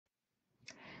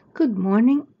Good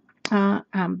morning.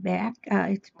 I'm back.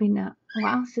 It's been a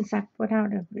while since I put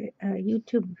out a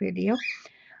YouTube video.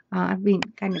 I've been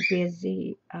kind of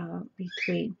busy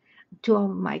between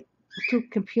two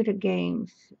computer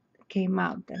games came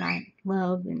out that I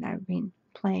love and I've been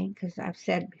playing because I've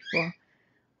said before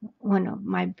one of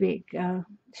my big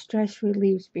stress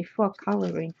reliefs before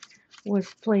coloring was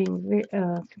playing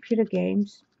computer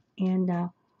games and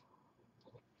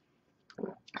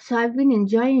so I've been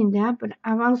enjoying that, but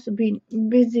I've also been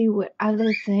busy with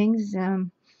other things.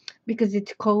 Because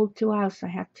it's cold too. I also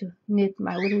have to knit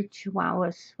my little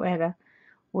Chihuahua sweater,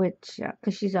 which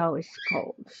because she's always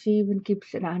cold. She even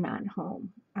keeps it on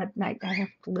home at night. I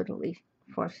have to literally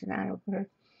force it out of her.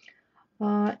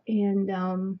 And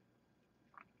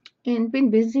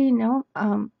been busy.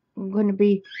 I'm going to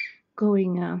be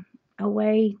going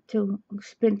away to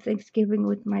spend Thanksgiving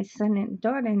with my son and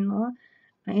daughter-in-law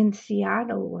in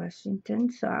Seattle,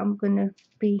 Washington. So I'm going to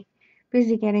be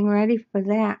busy getting ready for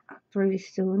that pretty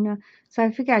soon. So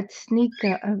I figured I'd sneak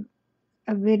a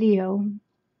video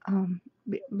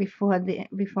before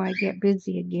I get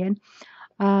busy again.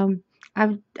 I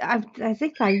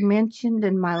think I mentioned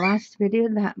in my last video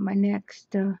that my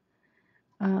next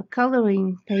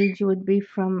coloring page would be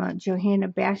from Johanna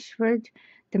Basford,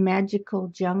 The Magical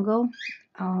Jungle.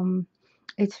 Um,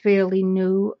 it's fairly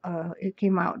new. It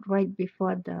came out right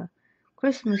before the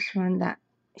Christmas one that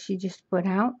she just put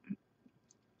out,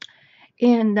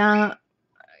 and I've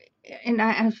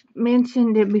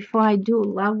mentioned it before. I do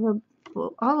love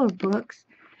all her books.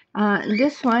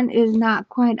 This one is not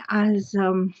quite as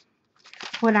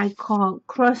what I call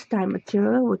cross-tie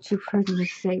material, which you've heard me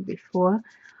say before.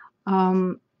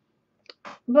 Um,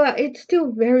 but it's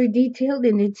still very detailed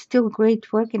and it's still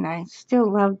great work, and I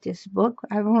still love this book.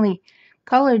 I've only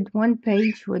colored one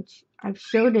page, which I've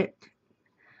showed it.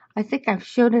 I think I've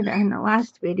showed it in the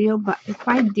last video, but if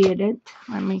I didn't,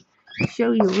 let me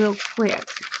show you real quick.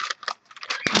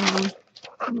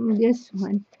 This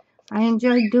one. I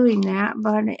enjoy doing that,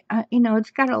 but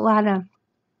it's got a lot of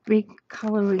big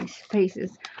coloring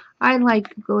spaces. I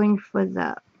like going for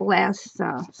the less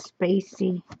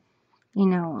spacey,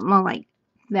 more like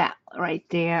that right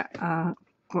there,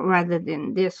 rather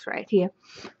than this right here.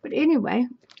 But anyway,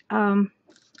 um,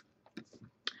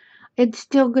 it's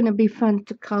still going to be fun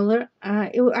to color.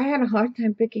 I had a hard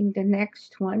time picking the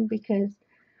next one because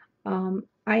I'm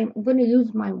going to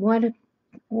use my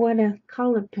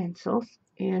watercolor pencils,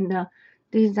 and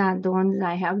these are the ones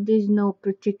I have. There's no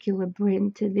particular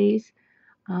brand to these.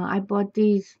 I bought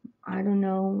these, I don't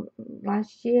know,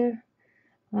 last year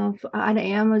out of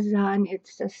Amazon.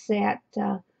 It's a set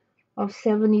of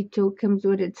 72, comes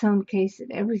with its own case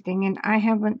and everything, and I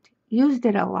haven't used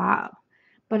it a lot,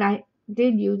 but I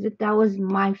did use it. That was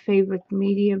my favorite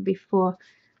media before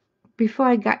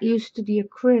I got used to the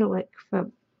acrylic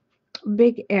for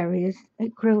big areas,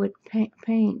 acrylic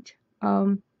paint.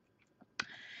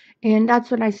 And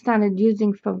that's what I started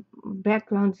using for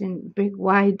backgrounds in big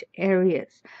wide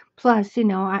areas. Plus,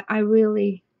 I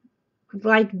really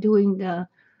like doing the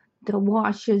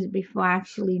washes before I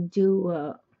actually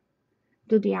do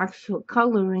the actual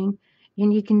coloring,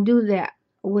 and you can do that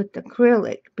with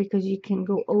acrylic because you can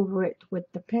go over it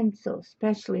with the pencil,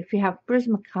 especially if you have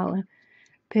Prismacolor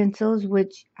pencils,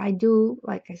 which I do.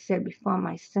 Like I said before,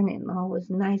 my son-in-law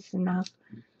was nice enough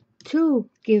to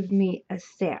give me a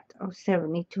set of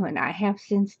 72, and I have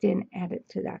since then added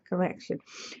to that collection.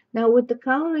 Now with the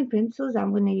coloring pencils,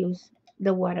 I'm going to use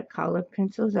the watercolor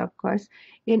pencils, of course,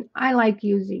 and I like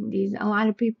using these. A lot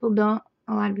of people don't.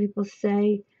 A lot of people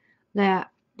say that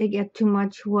they get too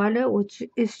much water, which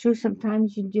is true.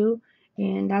 Sometimes you do,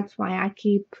 and that's why I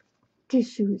keep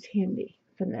tissues handy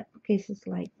for the cases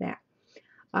like that.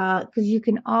 Because you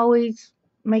can always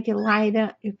make it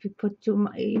lighter if you put too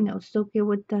much, soak it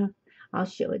with the. I'll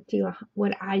show it to you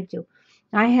what I do.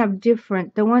 I have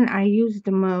different. The one I use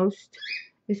the most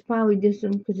is probably this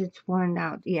one because it's worn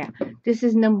out. Yeah, this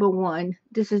is number one.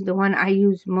 This is the one I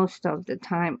use most of the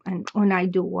time, and when I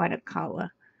do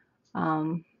watercolor.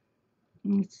 Um,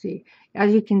 Let's see.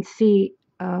 As you can see,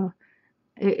 the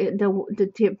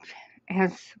tip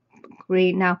has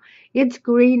green. Now it's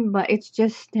green, but it's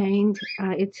just stained.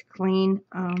 It's clean.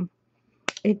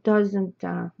 It doesn't.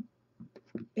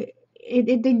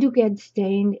 They do get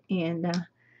stained, and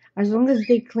as long as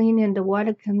they clean and the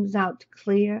water comes out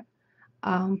clear,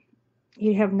 um,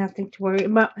 you have nothing to worry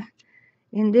about.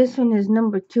 And this one is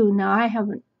number two. Now I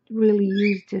haven't really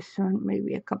used this one,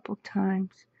 maybe a couple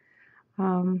times.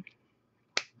 Um,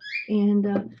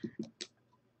 and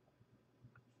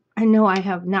I know I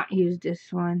have not used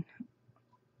this one.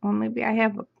 Or maybe I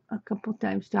have a couple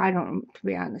times too. I don't, to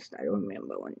be honest, I don't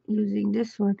remember when using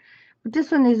this one. But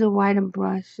this one is a wider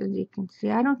brush, as you can see.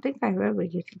 I don't think I've ever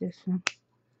used this one.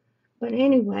 But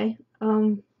anyway,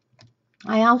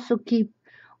 I also keep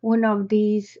one of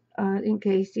these in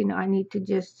case, I need to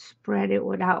just spread it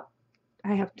without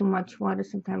I have too much water.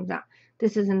 Sometimes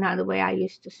this is another way I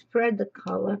used to spread the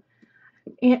color.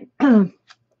 And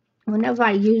whenever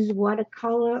I use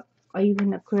watercolor or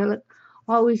even acrylic,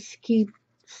 always keep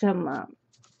some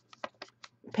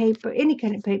paper, any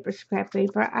kind of paper, scrap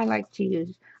paper. I like to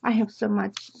use. I have so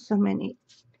many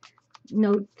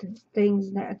note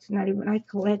things that's not even. I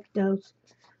collect those.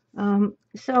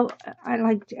 So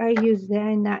I use that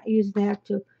and not use that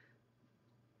to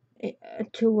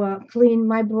clean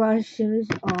my brushes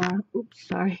or oops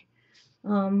sorry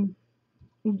you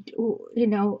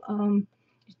know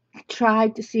try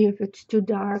to see if it's too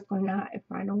dark or not if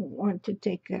I don't want to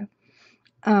take a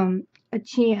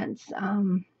chance.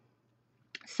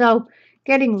 So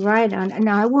getting right on.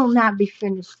 Now I will not be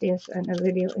finished this in a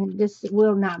video, and this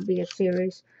will not be a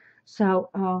series. So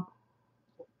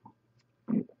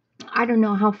I don't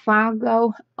know how far I'll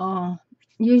go.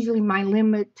 Usually my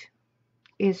limit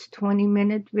is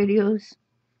 20-minute videos.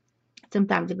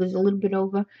 Sometimes it goes a little bit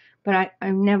over, but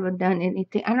I've never done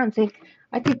anything.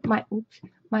 I think my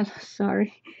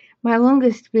sorry, my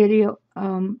longest video,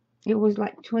 it was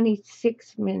like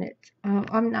 26 minutes.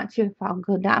 I'm not sure if I'll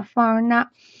go that far or not,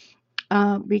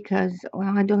 because,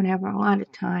 well, I don't have a lot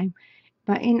of time.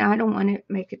 But, I don't want to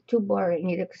make it too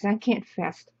boring either, because I can't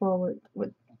fast forward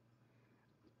with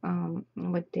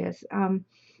this.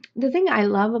 The thing I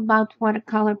love about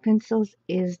watercolor pencils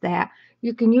is that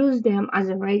you can use them as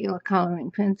a regular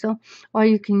coloring pencil or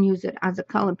you can use it as a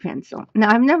color pencil.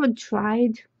 Now, I've never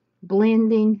tried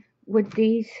blending with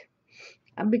these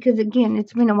because, again,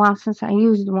 it's been a while since I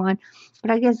used one,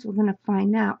 but I guess we're going to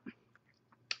find out.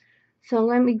 So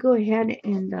let me go ahead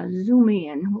and zoom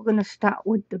in. We're going to start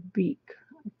with the beak,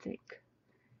 I think,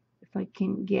 if I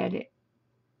can get it.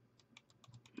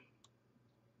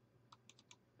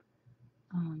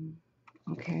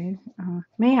 Okay,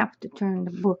 may have to turn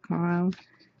the book around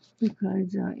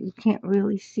because you can't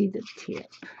really see the tip.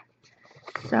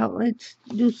 So let's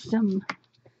do some,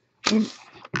 and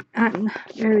I'm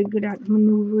very good at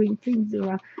maneuvering things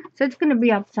around. So it's going to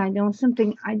be upside down,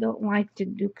 something I don't like to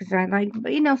do because I like,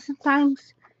 but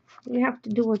sometimes you have to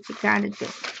do what you got to do.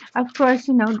 Of course,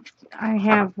 I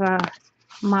have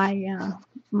my,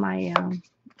 my,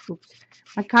 oops,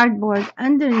 my cardboard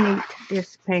underneath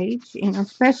this page,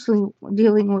 especially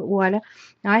dealing with water.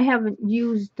 Now, I haven't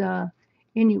used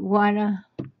any water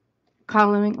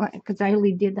coloring because I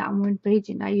only did that on one page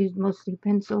and I used mostly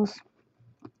pencils,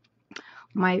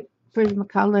 my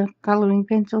Prismacolor coloring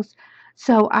pencils.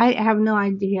 So I have no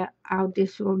idea how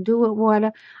this will do with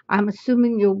water. I'm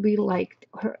assuming you'll be like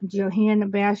Johanna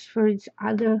Basford's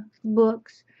other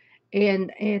books,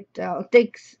 and it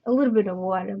takes a little bit of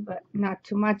water, but not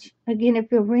too much. Again,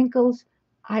 if it wrinkles,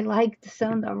 I like the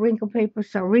sound of wrinkle paper,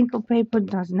 so wrinkle paper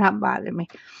does not bother me.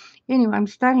 Anyway, I'm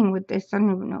starting with this. I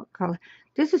don't even know what color.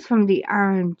 This is from the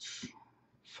orange.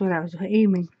 That's what I was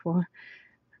aiming for.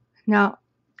 Now,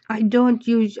 I don't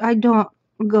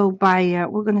go by,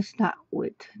 we're going to start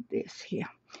with this here.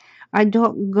 I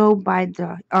don't go by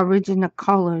the original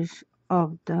colors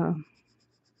of the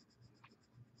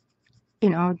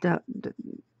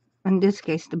in this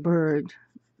case, the bird.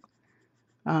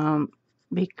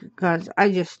 Because I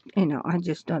just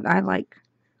don't, I like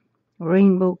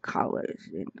rainbow colors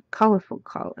and colorful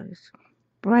colors,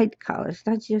 bright colors.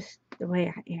 That's just the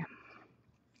way I am.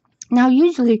 Now,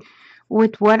 usually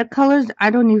with watercolors, I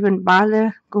don't even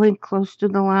bother going close to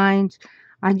the lines.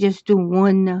 I just do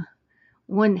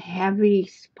one heavy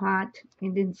spot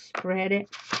and then spread it.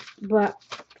 But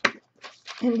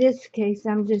in this case,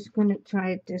 I'm just going to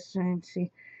try it this way and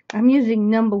see. I'm using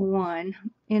number 1,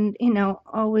 and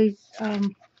always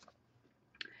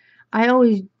I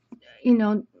always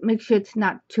make sure it's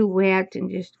not too wet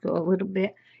and just go a little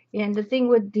bit. And the thing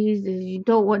with these is you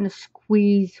don't want to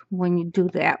squeeze when you do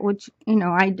that, which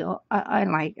I don't. I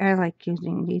like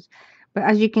using these, but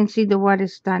as you can see, the water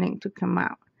is starting to come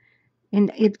out,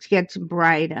 and it gets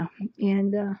brighter.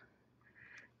 And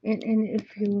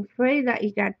if you're afraid that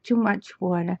you got too much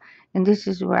water, and this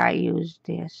is where I use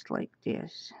this like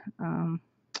this.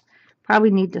 Probably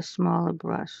need a smaller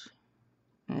brush.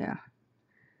 Yeah,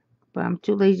 but I'm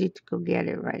too lazy to go get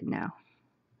it right now.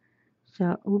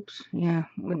 So, oops, yeah,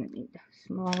 I'm gonna need a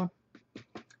smaller.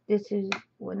 This is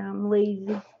when I'm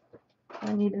lazy.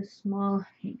 I need a small.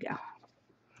 Here you go.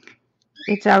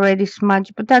 It's already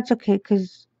smudged, but that's okay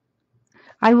because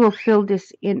I will fill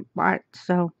this in part.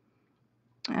 So,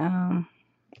 um,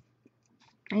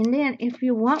 And then if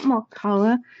you want more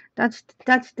color, that's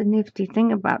the nifty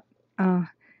thing about uh,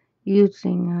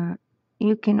 using.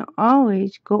 You can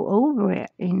always go over it,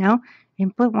 and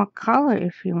put more color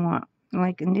if you want.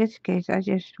 Like in this case, I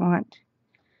just want.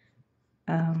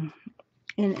 Um,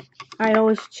 and I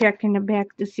always check in the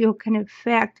back to see what kind of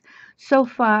effect. So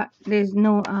far, there's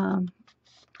no.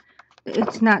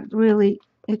 It's not really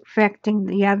affecting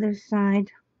the other side,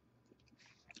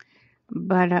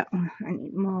 but I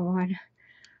need more water.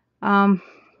 Um,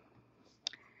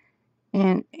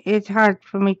 and it's hard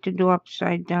for me to do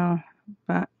upside down.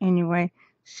 But anyway,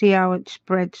 see how it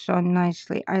spreads so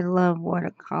nicely. I love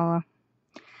watercolor.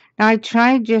 Now I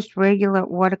tried just regular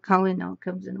watercolor. Now it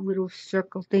comes in little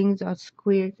circle things or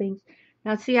square things.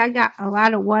 Now see, I got a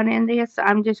lot of water in there, so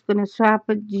I'm just gonna swap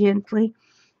it gently,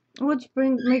 which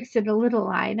makes it a little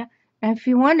lighter. And if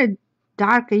you want it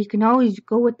darker, you can always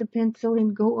go with the pencil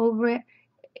and go over it.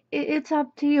 It's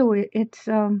up to you. It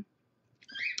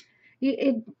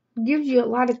gives you a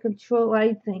lot of control,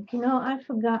 I think. I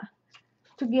forgot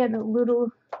to get a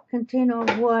little container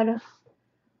of water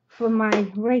for my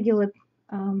regular.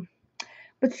 Um,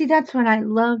 but see, that's when I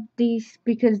love these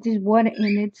because there's water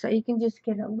in it, so you can just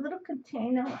get a little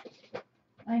container.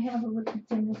 I have a little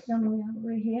container somewhere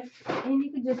over here, and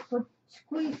you can just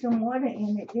squeeze some water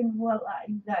in it, and voila,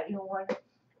 you got your water.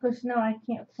 Because now I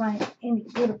can't find any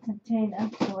little container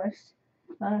for us.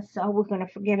 So we're going to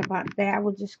forget about that.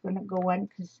 We're just going to go on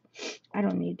because I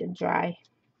don't need to dry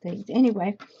things.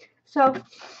 Anyway, so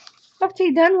after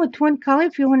you're done with one color,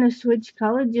 if you want to switch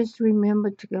color, just remember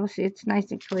to go see it's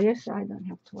nice and clear so I don't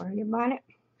have to worry about it.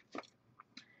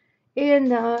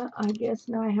 And I guess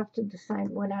now I have to decide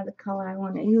what other color I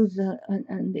want to use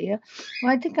on there.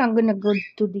 Well, I think I'm going to go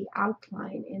to the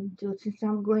outline and do, since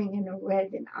I'm going in a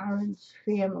red and orange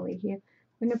family here,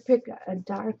 I'm going to pick a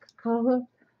dark color.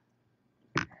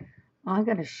 Oh, I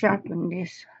got to sharpen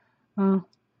this. Oh,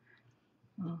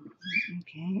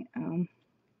 okay.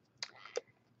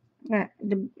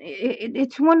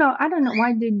 It's one of, I don't know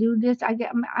why they do this.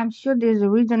 I'm sure there's a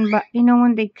reason, but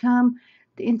when they come,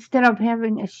 instead of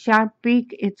having a sharp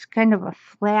beak, it's kind of a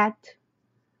flat,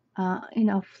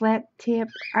 flat tip.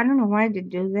 I don't know why they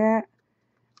do that,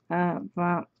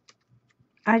 but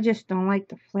I just don't like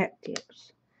the flat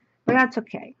tips. But that's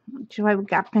okay. That's why we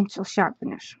got pencil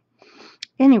sharpeners.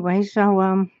 Anyway,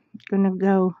 so gonna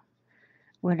go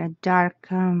with a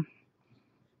dark um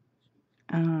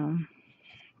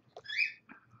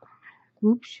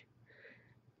oops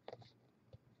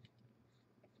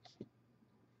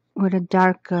with a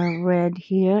dark red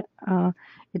here.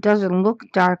 It doesn't look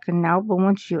darker now, but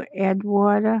once you add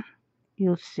water,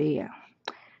 you'll see it.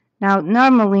 Now,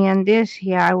 normally on this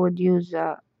here,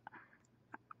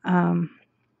 um,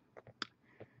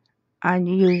 I'd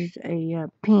use a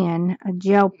pen, a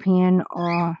gel pen,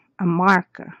 or a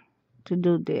marker to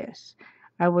do this.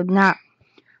 I would not.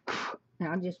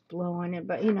 I'll just blow on it,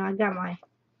 but I got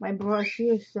my brush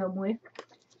here somewhere.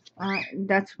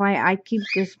 That's why I keep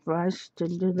this brush to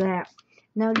do that.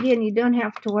 Now again, you don't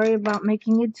have to worry about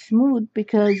making it smooth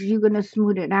because you're going to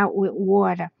smooth it out with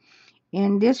water.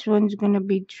 And this one's going to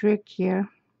be trickier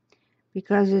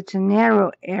because it's a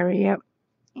narrow area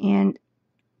and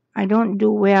I don't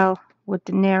do well with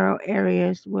the narrow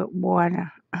areas with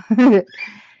water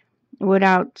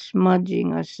without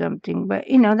smudging or something. But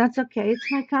that's okay.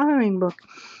 It's my coloring book.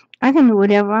 I can do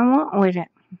whatever I want with it.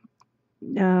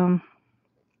 Um,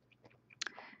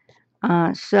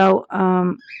 so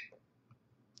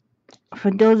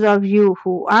for those of you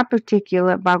who are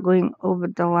particular about going over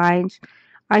the lines,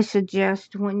 I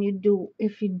suggest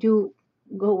if you do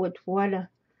go with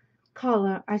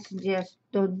watercolor, I suggest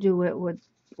don't do it with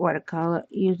watercolor.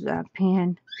 Use a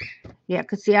pen. Yeah,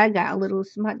 because see, I got little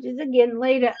smudges. Again,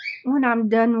 later, when I'm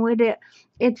done with it,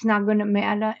 it's not going to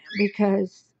matter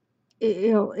because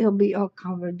it'll be all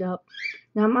covered up.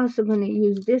 Now, I'm also going to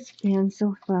use this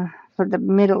pencil for the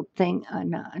middle thing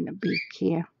on the beak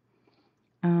here.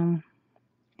 Let's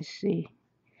see.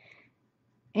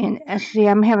 And see,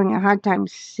 I'm having a hard time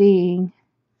seeing.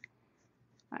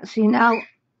 See, now,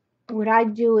 what I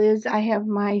do is I have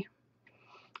my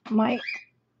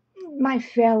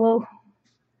fellow.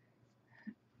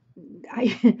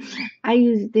 I I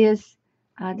use this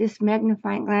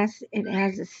magnifying glass. It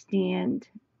has a stand.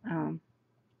 Um,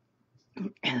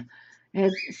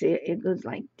 see, it goes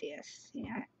like this.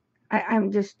 Yeah,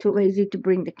 I'm just too lazy to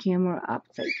bring the camera up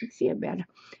so you can see it better.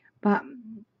 But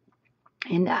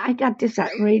and I got this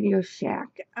at Radio Shack.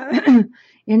 And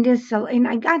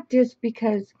I got this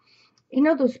because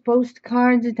those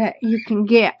postcards that you can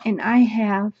get, and I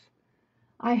have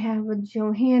a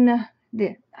Johanna.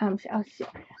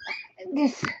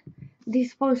 This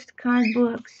these postcard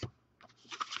books.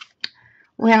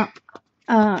 Well,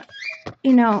 uh,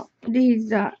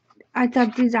 these, I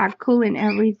thought these are cool and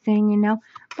everything.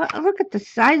 But look at the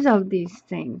size of these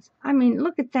things. I mean,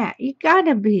 look at that. You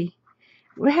gotta be.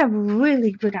 We have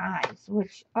really good eyes,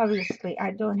 which obviously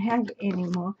I don't have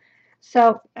anymore.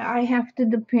 So I have to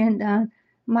depend on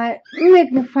my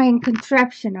magnifying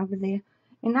contraption over there.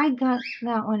 And I got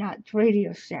that one at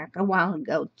Radio Shack a while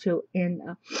ago too, and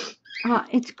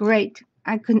it's great.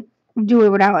 I couldn't do it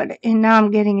without it, and now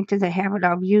I'm getting into the habit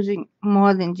of using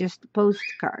more than just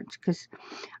postcards because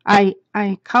I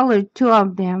colored two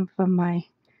of them for my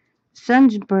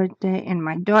son's birthday and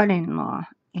my daughter-in-law,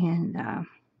 and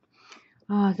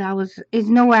oh, it's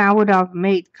no way I would have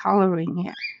made coloring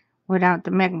it without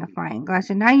the magnifying glass.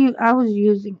 And I was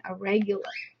using a regular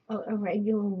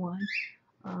one.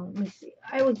 Let me see.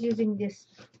 I was using this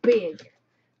big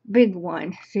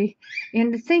one. See,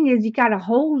 and the thing is, you gotta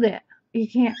hold it. You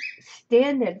can't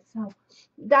stand it. So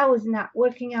that was not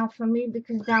working out for me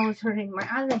because that was hurting my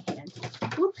other hand.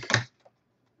 Whoops.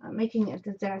 I'm making a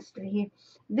disaster here.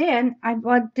 Then I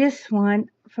bought this one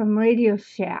from Radio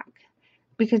Shack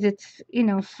because it's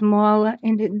smaller,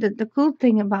 and the cool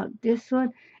thing about this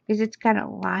one is it's kind of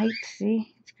light.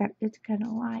 See, it's kind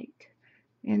of light,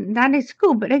 and that is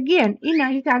cool. But again,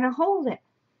 you gotta hold it.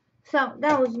 So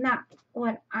that was not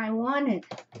what I wanted.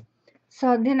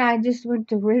 So then I just went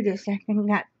to Radio Shack and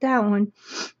got that one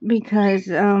because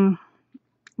that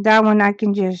one I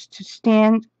can just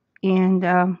stand, and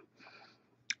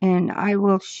I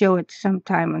will show it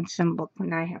sometime in some book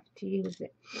when I have to use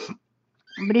it.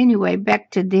 But anyway,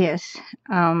 back to this.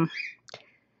 So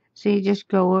you just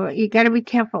go, you got to be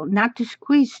careful not to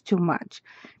squeeze too much.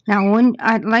 Now, when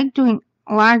I like doing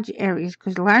large areas,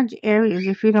 because large areas,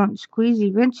 if you don't squeeze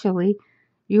eventually,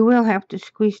 you will have to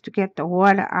squeeze to get the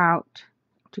water out,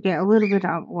 to get a little bit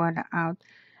of water out.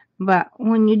 But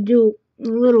when you do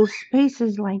little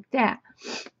spaces like that,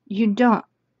 you don't.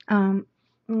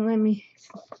 Let me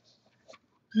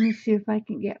see if I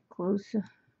can get closer.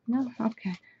 No?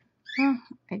 Okay. Well,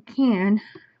 I can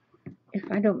if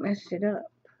I don't mess it up.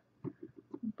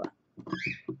 But,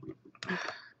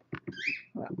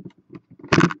 well,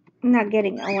 I'm not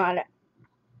getting a lot of.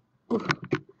 Ooh,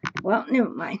 well, never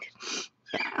mind.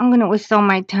 I'm going to waste all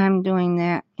my time doing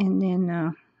that. And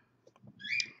then,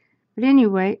 but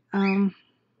anyway, you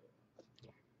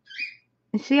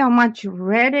see how much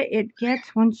redder it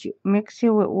gets once you mix it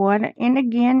with water. And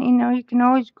again, you can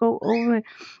always go over it.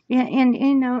 Yeah, and,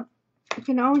 you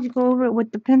can always go over it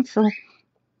with the pencil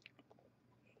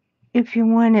if you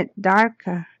want it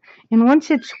darker. And once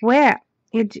it's wet,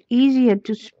 it's easier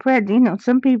to spread.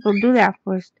 Some people do that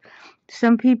first.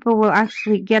 Some people will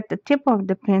actually get the tip of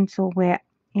the pencil wet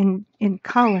in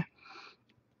color.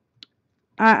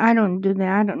 I don't do that.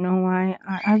 I don't know why.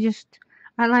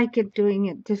 I like it doing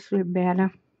it this way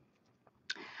better.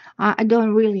 I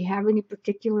don't really have any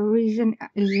particular reason.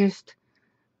 It's just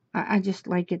I just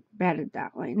like it better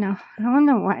that way. Now I don't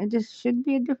know why. This should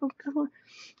be a different color.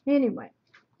 Anyway,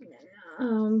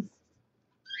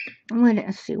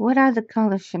 let's see. What other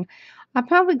colors should I'm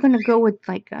probably gonna go with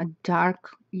like a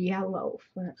dark yellow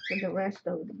for the rest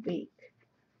of the beak.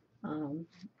 Um,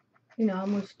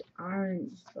 almost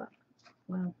orange, but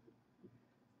well,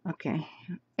 okay.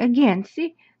 Again,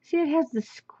 see, it has the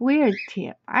square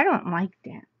tip. I don't like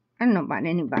that. I don't know about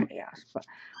anybody else, but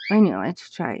anyway, let's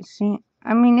try it. See,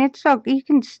 I mean, it's okay. You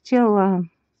can still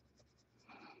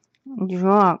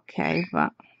draw, okay,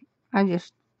 but I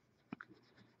just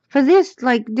for this,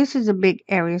 like, this is a big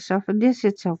area, so for this,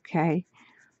 it's okay.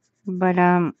 But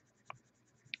um,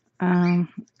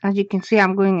 as you can see,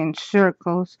 I'm going in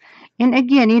circles, and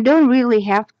again, you don't really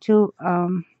have to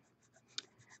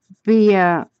be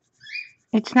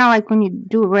It's not like when you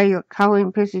do regular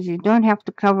coloring pieces, you don't have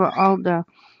to cover all the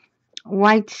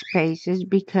white spaces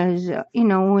because,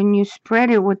 when you spread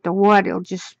it with the water, it'll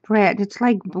just spread. It's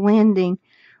like blending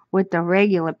with the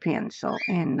regular pencil.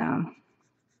 And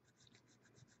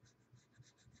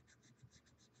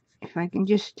if I can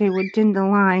just stay within the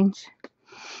lines.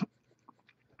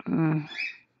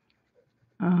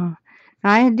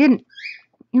 I didn't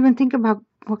even think about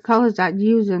what colors I'd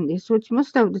use in this, which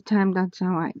most of the time that's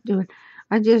how I do it.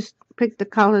 I just pick the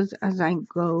colors as I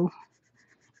go.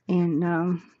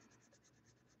 And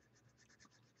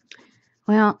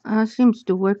well, it seems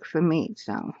to work for me.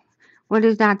 So, what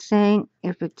is that saying?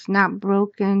 If it's not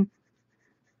broken,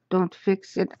 don't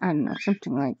fix it. I don't know,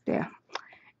 something like that.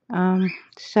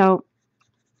 So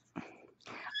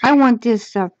I want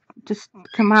this to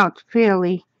come out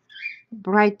fairly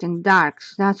bright and dark.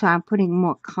 So that's why I'm putting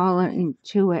more color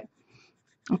into it.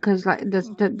 because like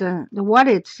the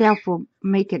water itself will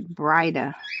make it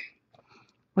brighter,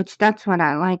 which that's what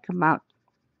I like about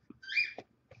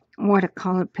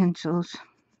watercolor pencils.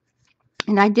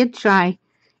 And I did try,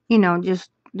 just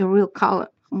the real color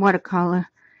watercolor.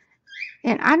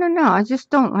 And I don't know, I just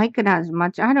don't like it as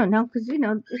much. I don't know, because,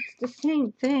 it's the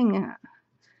same thing.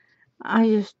 I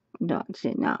just don't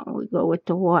see. No, we go with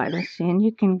the water. See, and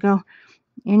you can go,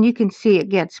 and you can see it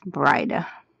gets brighter.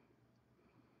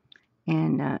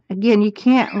 And again, you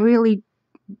can't really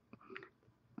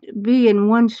be in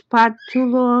one spot too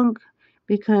long,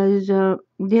 because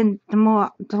then the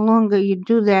longer you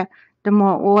do that, the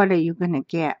more order you're going to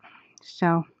get.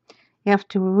 So you have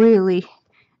to really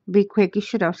be quick. You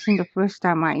should have seen the first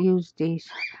time I used these.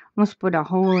 Almost put a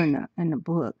hole in the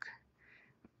book.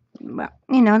 But,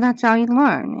 that's how you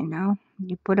learn,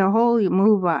 You put a hole, you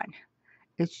move on.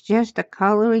 It's just a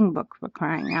coloring book, for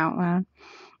crying out loud.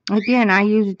 Again, I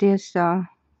use this, and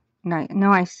I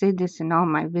know I say this in all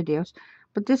my videos,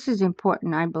 but this is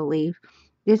important, I believe.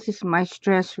 This is my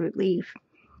stress relief.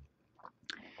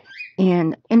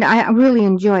 And I really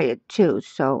enjoy it too.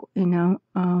 So,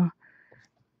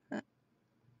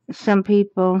 some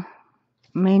people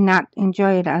may not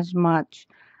enjoy it as much.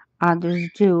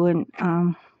 Others do, and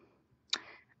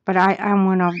but I'm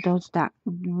one of those that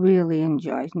really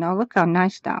enjoys. Now look how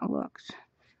nice that looks,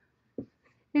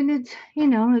 and it's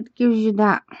it gives you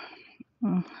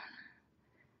mm,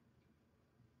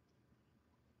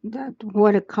 that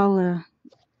watercolor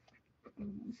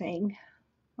thing,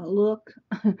 a look,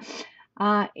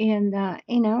 and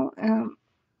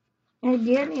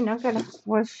again, gotta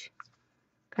wash.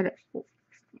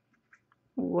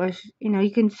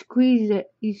 You can squeeze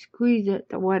it. You squeeze it,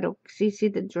 the water. See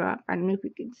the drop. I don't know if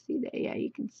you can see that. Yeah,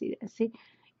 you can see that. See.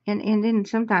 And then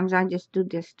sometimes I just do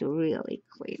this to really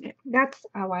clean it. That's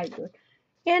how I do it.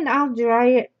 And I'll dry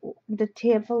it, the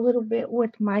tip a little bit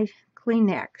with my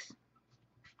Kleenex.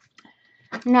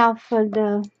 Now for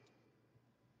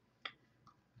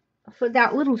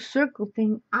that little circle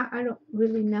thing, I don't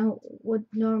really know what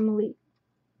normally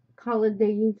color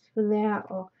they use for that,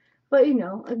 but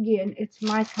again, it's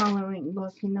my coloring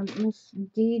book. Miss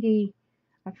Dee Dee,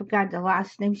 I forgot the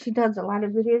last name. She does a lot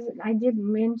of videos, and I did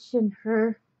mention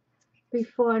her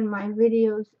before in my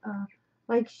videos.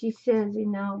 Like she says,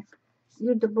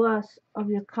 you're the boss of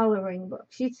your coloring book.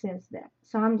 She says that.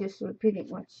 So I'm just repeating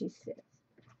what she says.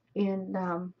 And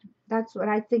that's what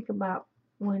I think about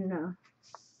when,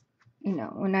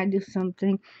 when I do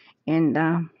something and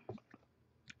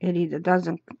it either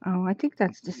doesn't. Oh, I think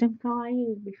that's the same color I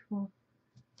used before.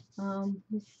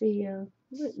 Let's see.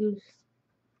 Let's use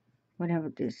whatever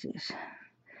this is.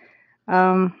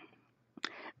 Um,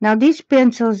 Now, these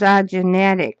pencils are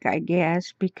genetic, I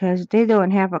guess, because they don't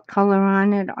have a color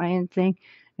on it or anything,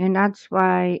 and that's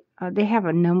why they have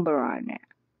a number on it.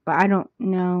 But I don't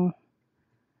know.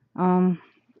 Um,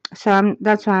 so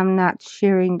that's why I'm not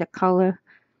sharing the color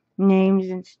names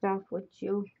and stuff with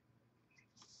you.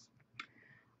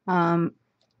 Um,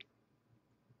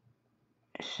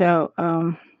 so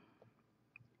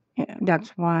yeah,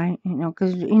 that's why,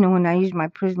 because when I use my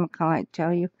Prismacolor, I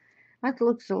tell you that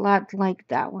looks a lot like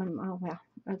that one. Oh well,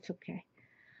 that's okay.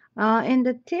 And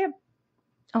the tip.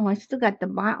 Oh, I still got the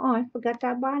bottom. Oh, I forgot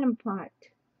that bottom part.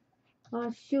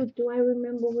 Oh, shoot. Do I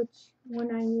remember which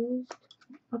one I used?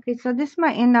 Okay, so this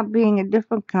might end up being a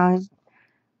different color.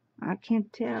 I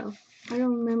can't tell. I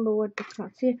don't remember what the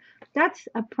color. See, that's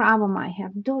a problem I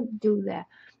have. Don't do that.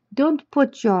 Don't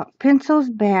put your pencils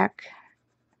back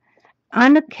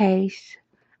on the case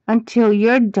until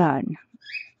you're done.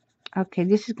 Okay,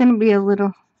 this is going to be a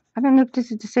little. I don't know if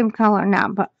this is the same color or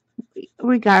not, but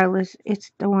regardless,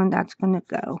 it's the one that's going to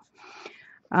go.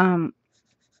 And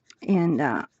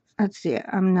let's see.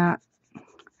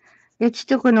 It's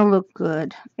still going to look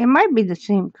good. It might be the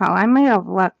same color. I may have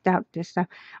lucked out this time.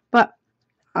 But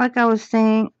like I was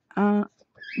saying,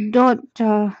 don't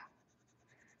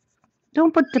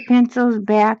don't put the pencils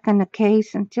back in the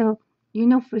case until you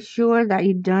know for sure that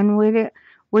you're done with it.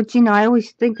 Which, I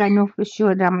always think I know for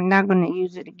sure that I'm not going to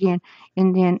use it again.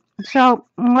 And then, so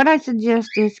what I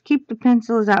suggest is keep the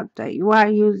pencils out that you are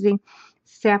using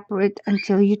separate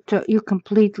until you're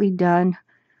completely done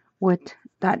with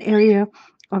that area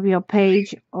of your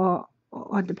page or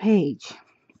the page.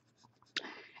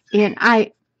 And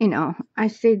I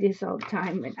say this all the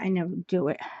time and I never do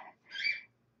it.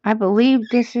 I believe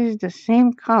this is the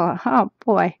same color. Oh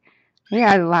boy,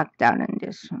 yeah, I locked out on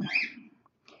this one.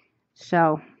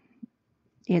 So,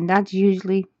 and that's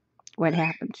usually what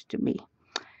happens to me.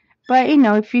 But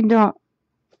if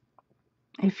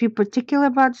you're particular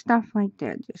about stuff like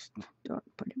that, just don't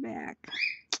put it back.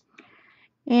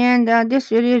 And this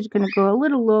video is going to go a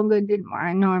little longer than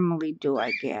I normally do,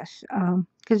 I guess.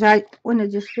 Because I want to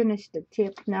just finish the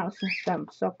tip now since I'm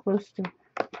so close to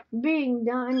being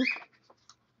done.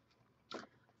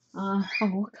 Oh,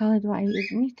 what color do I use?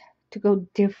 I need to go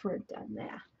different than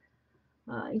that.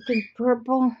 You think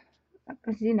purple?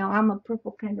 Because, I'm a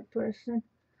purple kind of person.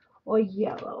 Or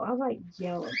yellow. I like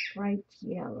yellow, bright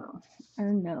yellow. I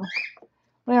don't know.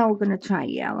 Well, we're going to try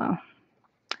yellow.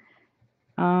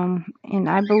 And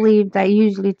I believe that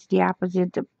usually it's the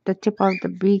opposite. The tip of the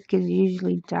beak is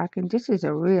usually dark, and this is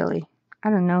a really, I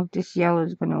don't know if this yellow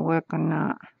is going to work or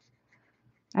not.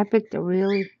 I picked a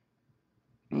really,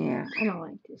 yeah, I don't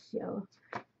like this yellow.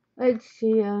 Let's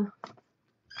see, okay,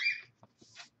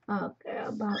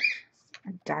 about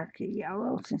a darker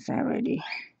yellow since I already,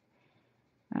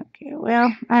 okay,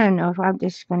 well, I don't know if I'm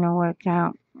just going to work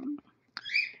out,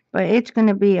 but it's going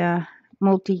to be a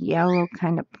multi-yellow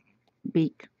kind of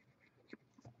beak.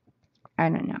 I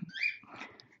don't know.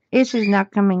 This is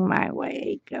not coming my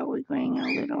way. We're going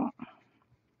a little.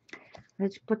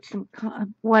 Let's put some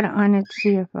water on it.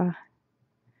 See if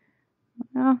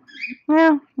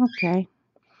well, okay.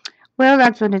 Well,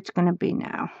 that's what it's gonna be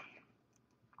now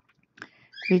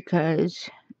because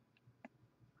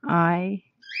I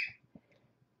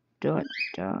don't.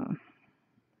 I'm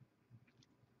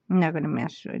not gonna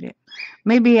mess with it.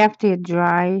 Maybe after it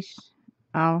dries,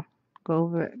 I'll go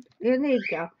over it. There you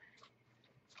go.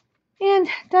 And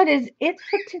that is it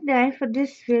for today for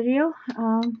this video.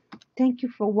 Thank you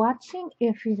for watching.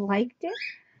 If you liked it,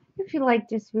 if you like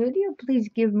this video, please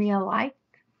give me a like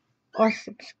or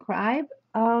subscribe.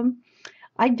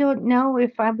 I don't know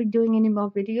if I'll be doing any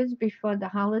more videos before the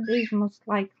holidays, most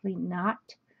likely not.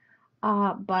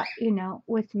 But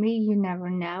with me, you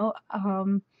never know.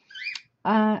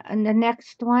 And the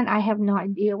next one, I have no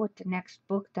idea what the next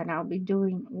book that I'll be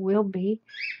doing will be,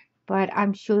 but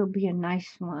I'm sure it'll be a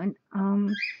nice one.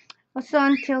 So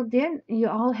until then, you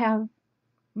all have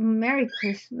Merry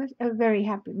Christmas, a very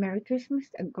happy Merry Christmas,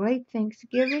 a great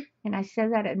Thanksgiving, and I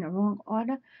said that in the wrong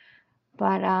order.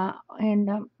 But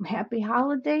and happy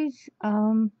holidays.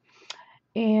 And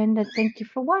thank you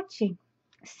for watching.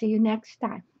 See you next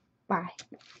time. Bye.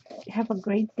 Have a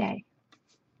great day.